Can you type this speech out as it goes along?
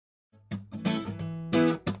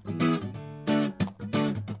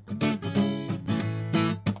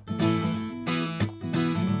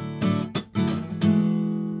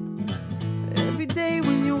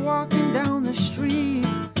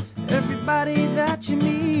everybody that you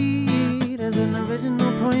meet has an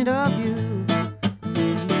original point of view.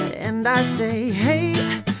 And I say, hey,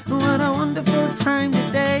 what a wonderful time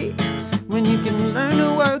today, when you can learn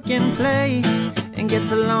to work and play and get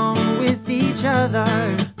along with each other.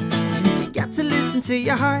 You got to listen to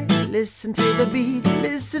your heart, listen to the beat,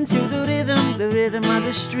 listen to the rhythm of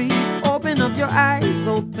the street. Open up your eyes,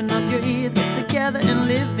 open up your ears, get together and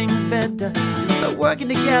living's better by working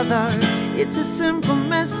together. It's a simple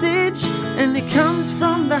message and it comes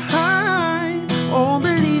from the heart. Oh,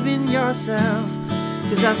 believe in yourself,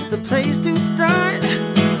 'cause that's the place to start.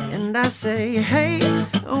 And I say, hey,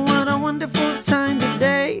 what a wonderful time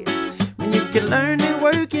today, when you can learn to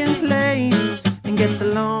work and play and get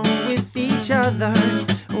along with each other.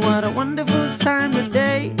 What a wonderful time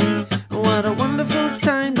today, what a wonderful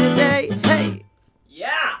time today. Hey!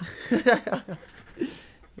 Yeah!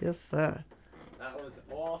 Yes, sir. That was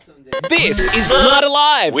awesome, dude. This is Night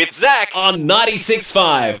Alive with Zach on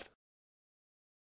 96.5.